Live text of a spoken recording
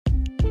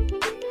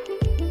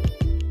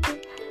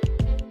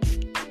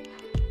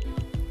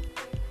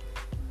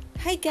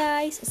Hai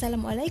guys,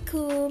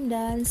 Assalamualaikum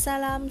dan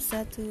salam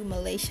satu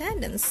Malaysia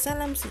dan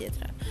salam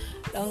sejahtera.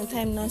 Long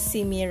time no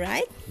see me,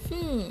 right?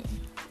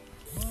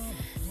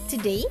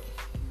 Today,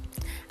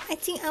 I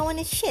think I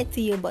want to share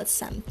to you about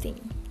something.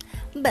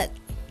 But,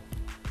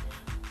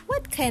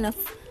 what kind of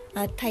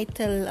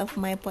title of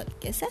my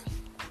podcast?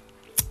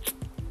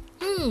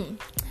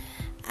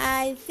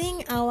 I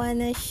think I want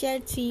to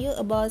share to you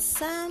about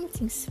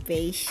something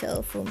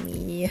special for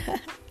me.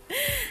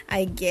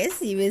 I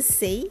guess you will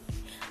say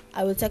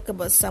I will talk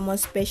about someone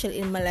special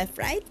in my life,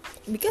 right?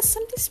 Because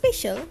something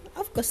special,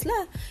 of course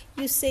lah.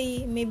 You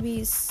say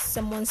maybe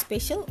someone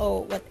special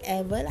or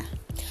whatever lah.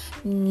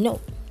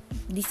 No,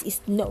 this is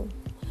no.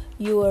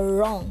 You are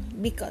wrong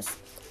because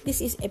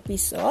this is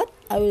episode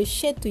I will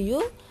share to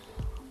you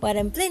what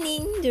I'm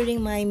planning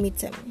during my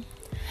midterm.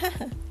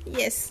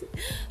 Yes,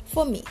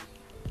 for me,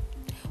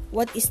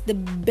 what is the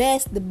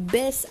best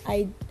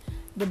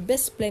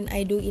plan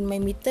I do in my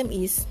midterm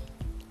is,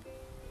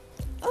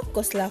 of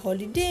course lah,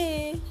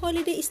 holiday.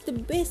 Holiday is the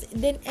best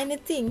than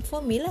anything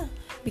for me lah.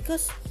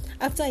 Because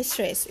after I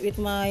stress with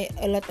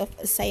a lot of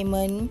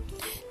assignment,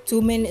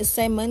 too much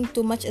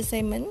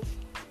assignment,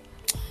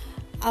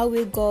 I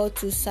will go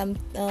to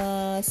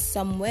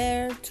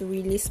somewhere to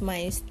release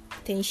my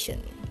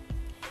tension.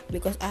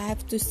 Because I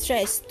have to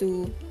stress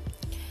to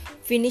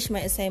finish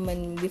my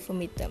assignment before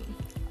midterm.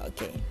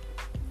 Okay.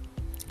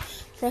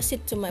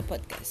 Proceed to my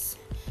podcast.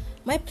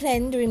 My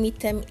plan during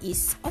midterm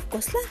is, of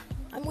course lah,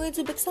 I'm going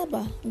to back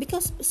Sabah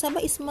because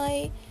Sabah is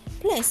my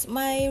place,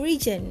 my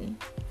region.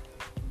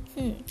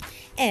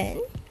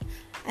 And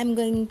I'm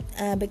going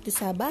back to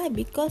Sabah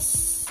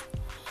because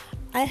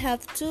I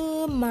have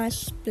too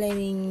much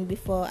planning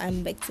before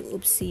I'm back to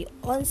UPSI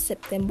on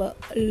September,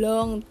 a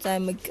long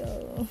time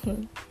ago.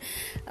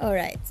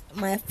 Alright,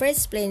 my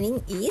first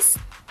planning is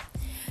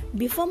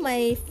before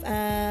my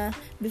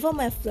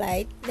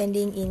flight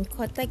landing in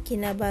Kota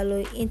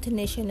Kinabalu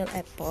International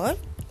Airport,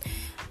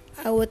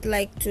 I would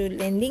like to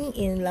landing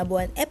in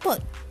Labuan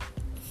Airport.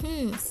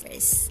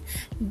 First,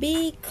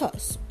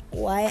 because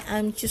why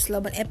I'm choose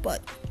Labuan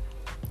Airport?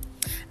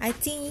 I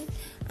think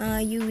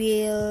you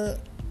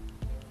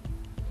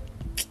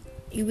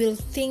will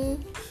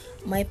think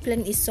my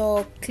plan is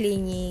so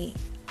clinch.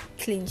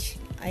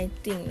 I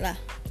think lah.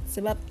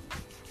 Sebab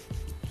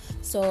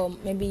so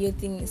maybe you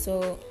think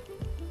so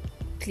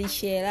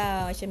cliche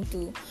lah macam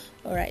tu.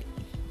 Alright.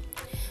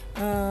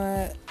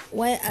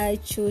 Why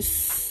I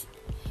choose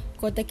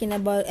Kota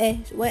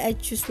Kinabalu, why I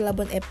choose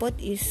Labuan Airport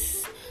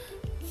is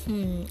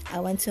I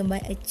want to buy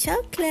a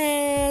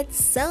chocolate,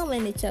 so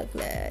many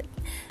chocolate,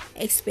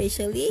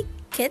 especially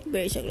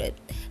Cadbury chocolate.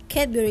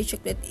 Cadbury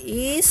chocolate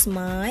is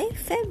my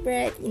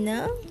favorite, you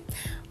know.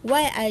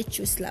 Why I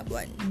choose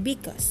Labuan?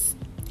 Because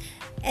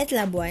at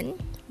Labuan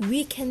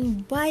we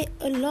can buy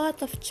a lot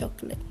of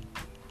chocolate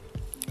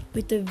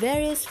with the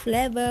various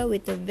flavor,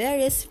 with the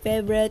various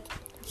favorite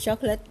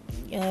chocolate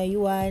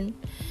you want.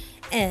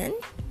 And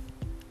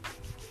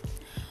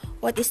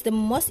what is the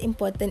most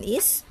important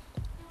is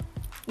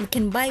we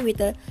can buy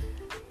with a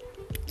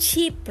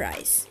cheap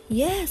price.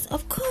 Yes,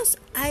 of course,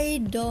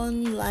 I'm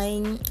don't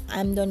lie,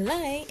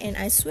 and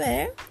I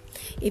swear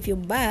if you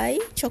buy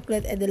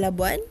chocolate at the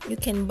Labuan, you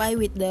can buy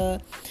with the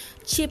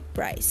cheap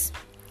price.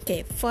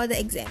 Okay, for the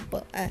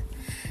example,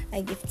 I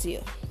give to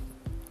you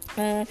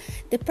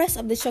the price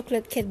of the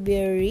chocolate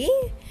Cadbury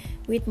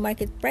with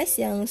market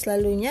price yang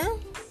selalunya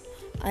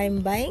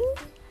I'm buying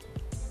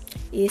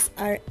is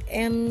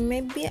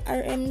maybe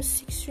RM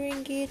 6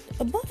 ringgit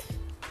above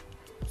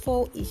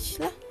for each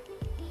lah,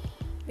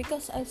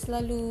 because I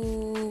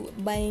selalu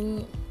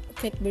buying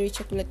Cadbury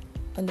chocolate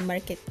on the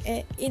market,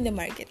 in the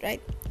market,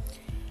 right?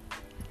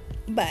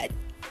 But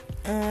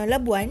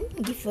Labuan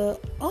give a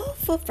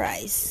offer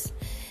price.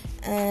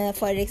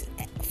 For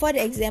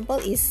the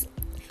example is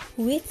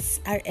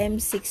with RM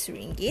 6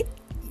 ringgit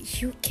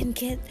you can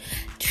get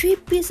 3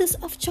 pieces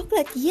of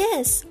chocolate.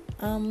 Yes,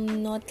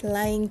 I'm not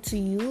lying to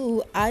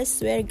you. I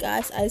swear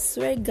guys.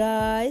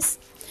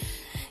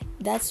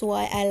 That's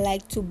why I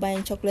like to buy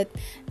chocolate.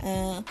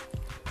 I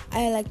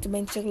like to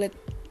buy chocolate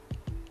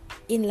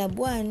in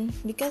Labuan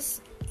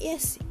because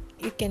yes,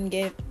 you can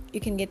get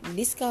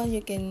discount.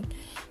 You can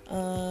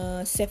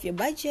save your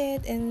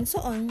budget and so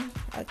on.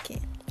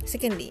 Okay.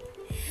 Secondly,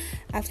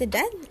 after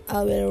that,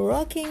 I will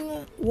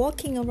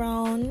walking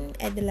around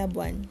at the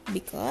Labuan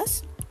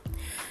because.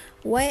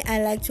 Why I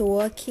like to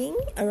walking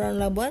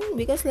around Labuan?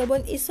 Because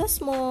Labuan is so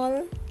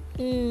small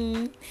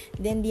than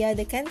the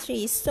other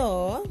countries.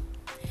 So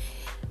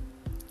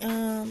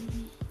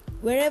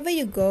wherever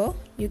you go,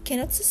 you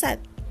cannot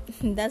sesat.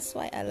 That's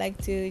why I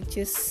like to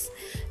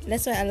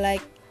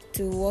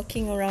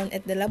walking around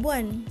at the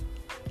Labuan.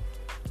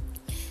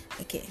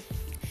 Okay.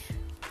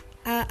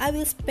 I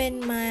will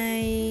spend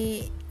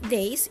my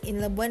days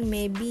in Labuan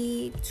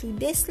maybe 2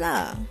 days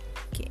lah.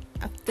 Okay.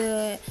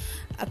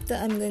 After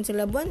I'm going to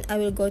Labuan, I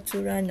will go to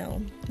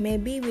Ranau.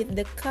 Maybe with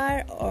the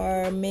car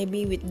or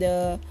maybe with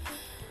the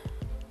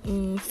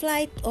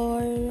flight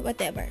or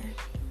whatever.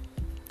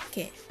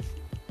 Okay.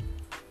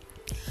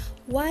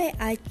 Why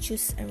I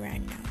choose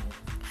Ranau?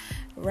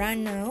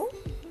 Ranau,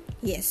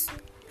 yes,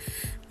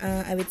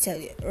 I will tell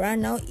you,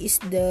 Ranau is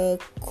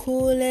the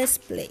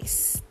coolest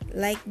place,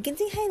 like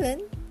Genting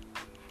Highland,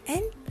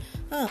 and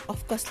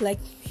of course like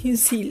New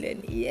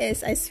Zealand.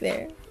 Yes, I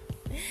swear.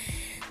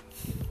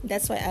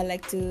 That's why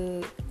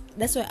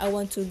I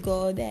want to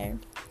go there.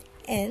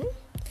 And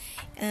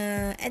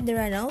at the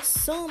Ranau,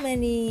 so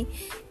many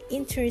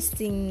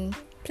interesting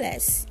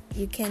places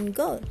you can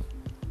go.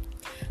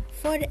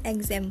 For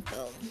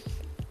example,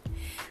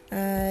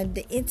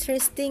 the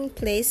interesting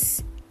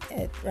place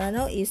at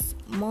Ranau is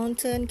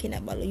Mountain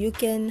Kinabalu. You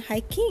can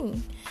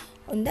hiking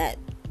on that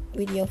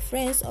with your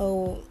friends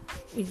or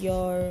with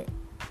your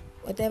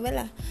whatever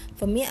lah.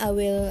 For me, I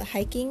will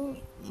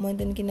hiking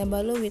Mountain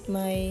Kinabalu with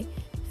my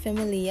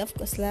family, of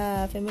course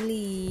lah,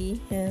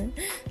 family.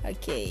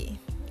 Okay.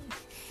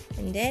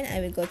 And then I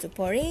will go to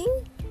Poring.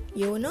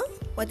 You know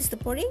what is the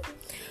Poring?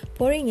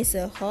 Poring is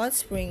a hot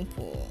spring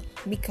pool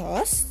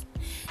because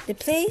the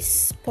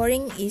place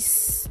Poring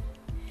is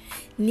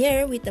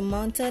near with the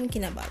mountain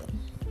Kinabalu.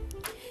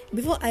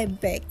 Before I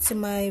back to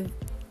my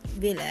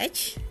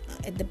village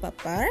at the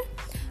Papar,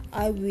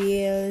 I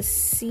will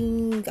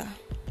singgah.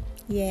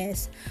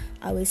 Yes,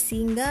 I will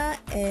singgah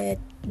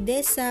at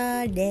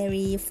Desa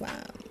Dairy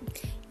Farm.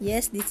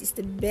 Yes, this is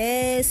the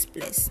best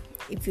place.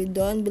 If you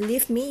don't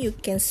believe me, you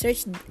can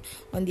search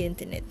on the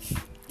internet.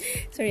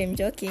 Sorry, I'm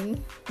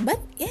joking. But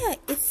yeah,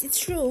 it's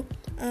true.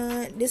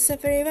 The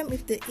Safari Farm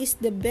is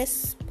the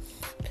best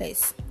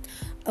place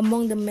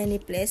among the many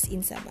places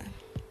in Sabah.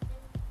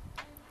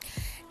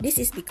 This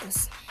is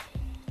because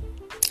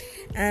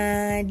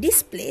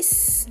this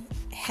place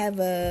have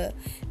a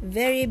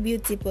very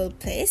beautiful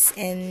place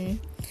and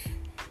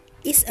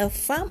is a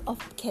farm of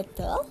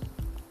cattle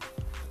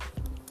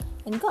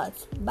and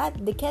goats.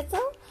 But the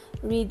cattle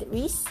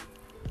is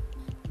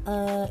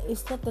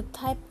not the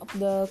type of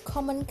the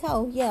common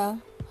cow.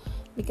 Yeah,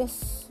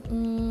 because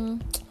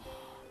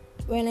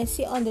when I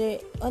see on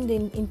the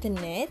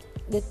internet,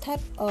 the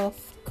type of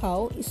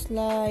cow is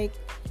like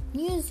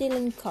New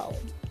Zealand cow,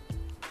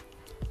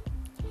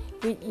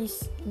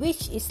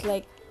 which is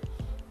like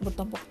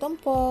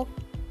bertompok-tompok,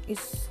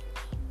 is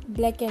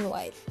black and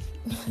white.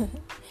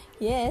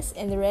 Yes,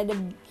 and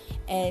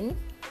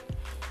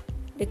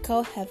the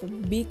cow have a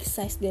big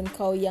size than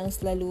cow yang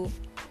selalu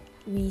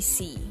we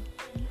see.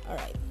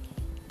 Alright.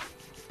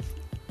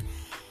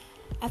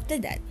 After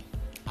that,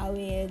 I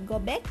will go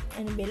back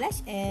and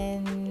village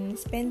and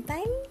spend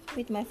time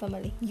with my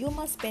family. You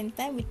must spend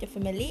time with your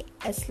family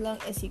as long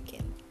as you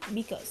can,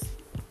 because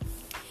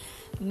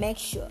make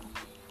sure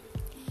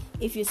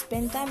if you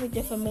spend time with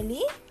your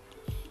family,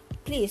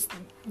 please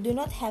do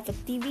not have a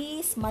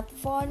TV,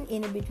 smartphone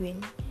in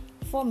between.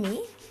 For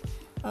me,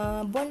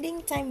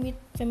 bonding time with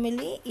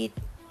family,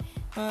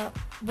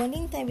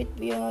 bonding time with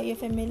your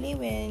family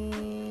when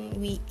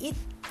we eat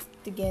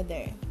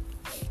together.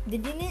 The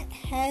dinner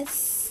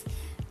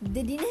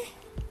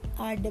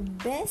are the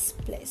best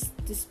place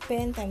to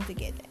spend time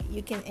together.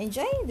 You can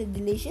enjoy the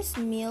delicious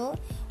meal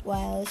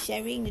while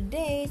sharing the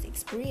day's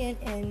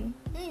experience, and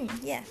you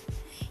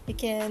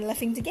can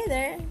laughing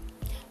together.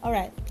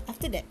 Alright,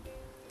 after that,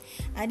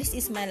 this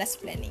is my last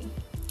planning.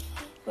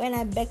 When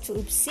I back to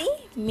Upsi,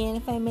 me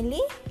and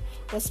family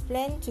was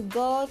planned to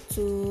go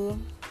to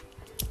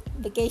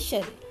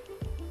vacation.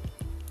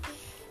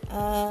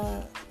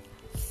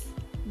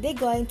 They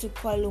going to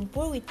Kuala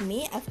Lumpur with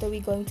me after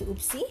we going to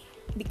Upsi,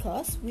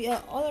 because we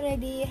are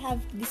already have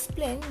this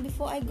plan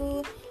before I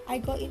go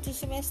into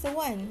semester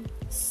 1.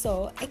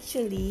 So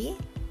actually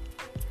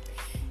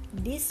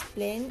this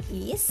plan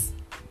is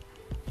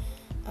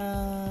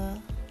a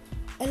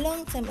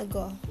long time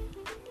ago,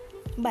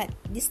 but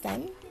this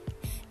time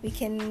we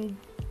can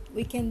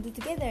do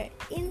together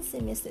in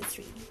semester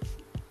 3.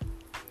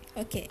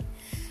 Okay,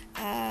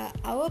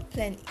 our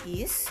plan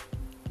is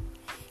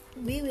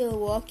we will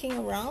walking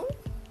around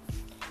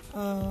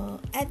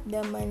at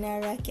the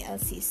Menara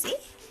KLCC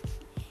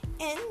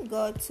and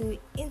go to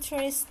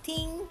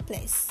interesting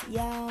place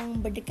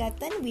yang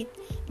berdekatan with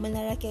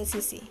Menara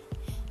KLCC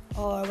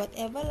or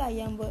whatever lah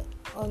yang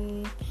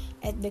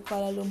at the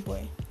Kuala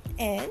Lumpur.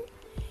 And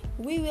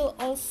we will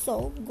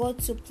also go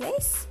to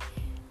place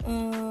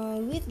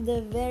with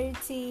the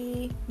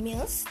variety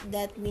meals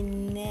that we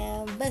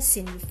never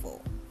seen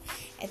before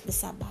at the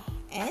Sabah,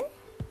 and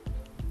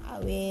I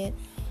will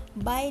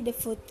buy the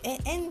food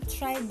and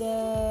try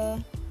the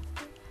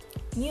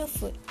new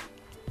food.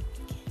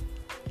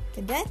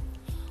 For that,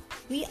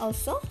 we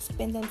also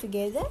spend time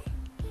together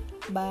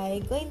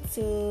by going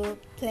to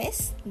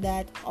place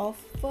that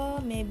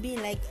offer maybe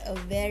like a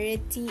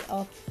variety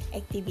of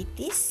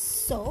activities.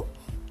 So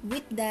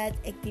with that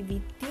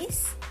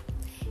activities,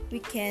 we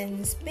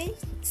can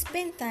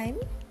spend time,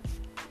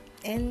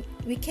 and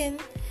we can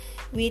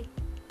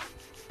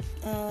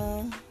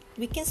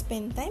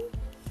spend time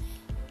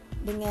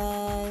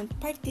dengan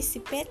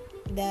participate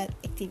that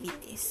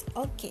activities.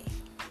 Okay,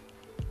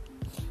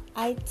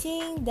 I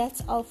think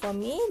that's all for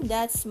me.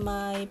 That's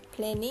my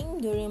planning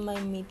during my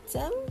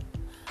midterm.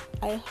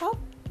 I hope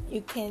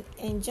you can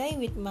enjoy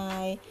with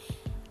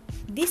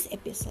this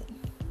episode.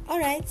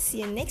 Alright,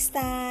 see you next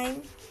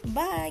time.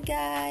 Bye,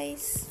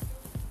 guys.